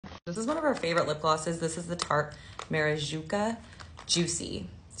This is one of our favorite lip glosses. This is the Tarte Marajuca Juicy.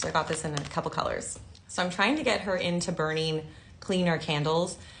 So I got this in a couple colors. So I'm trying to get her into burning cleaner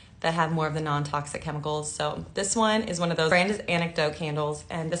candles that have more of the non-toxic chemicals. So this one is one of those. The brand is Anecdote Candles,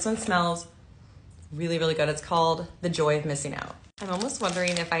 and this one smells really, really good. It's called The Joy of Missing Out. I'm almost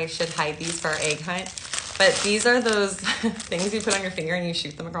wondering if I should hide these for our egg hunt, but these are those things you put on your finger and you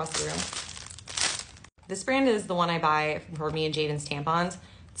shoot them across the room. This brand is the one I buy for me and Jaden's tampons.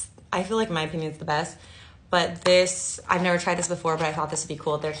 I feel like, in my opinion, it's the best. But this, I've never tried this before, but I thought this would be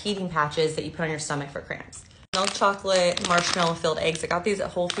cool. They're heating patches that you put on your stomach for cramps. Milk chocolate, marshmallow filled eggs. I got these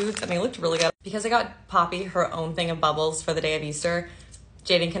at Whole Foods and they looked really good. Because I got Poppy her own thing of bubbles for the day of Easter,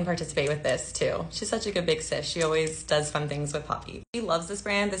 Jaden can participate with this too. She's such a good big sis. She always does fun things with Poppy. She loves this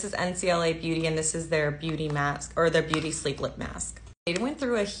brand. This is NCLA Beauty, and this is their beauty mask, or their beauty sleep lip mask. Jaden went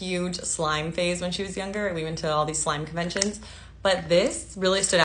through a huge slime phase when she was younger. We went to all these slime conventions, but this really stood out.